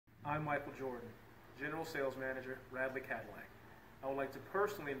I'm Michael Jordan, General Sales Manager, Radley Cadillac. I would like to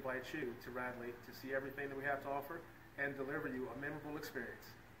personally invite you to Radley to see everything that we have to offer and deliver you a memorable experience.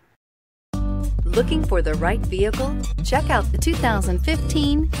 Looking for the right vehicle? Check out the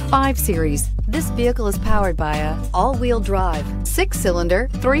 2015 5 Series. This vehicle is powered by a all-wheel drive, 6-cylinder,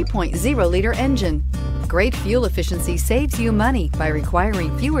 3.0-liter engine. Great fuel efficiency saves you money by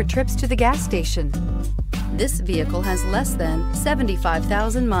requiring fewer trips to the gas station. This vehicle has less than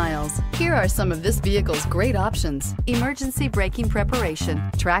 75,000 miles. Here are some of this vehicle's great options: emergency braking preparation,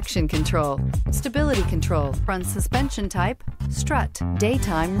 traction control, stability control, front suspension type, strut,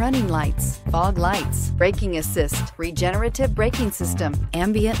 daytime running lights, fog lights, braking assist, regenerative braking system,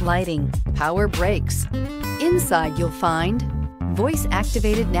 ambient lighting, power brakes. Inside you'll find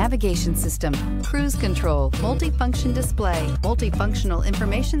voice-activated navigation system, cruise control, multifunction display, multifunctional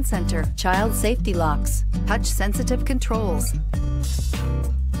information center, child safety locks, touch-sensitive controls.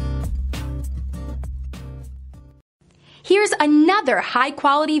 Here's another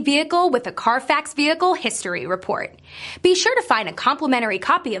high-quality vehicle with a Carfax Vehicle History Report. Be sure to find a complimentary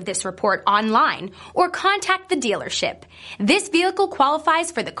copy of this report online or contact the dealership. This vehicle qualifies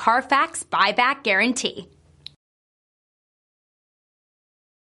for the Carfax Buyback Guarantee.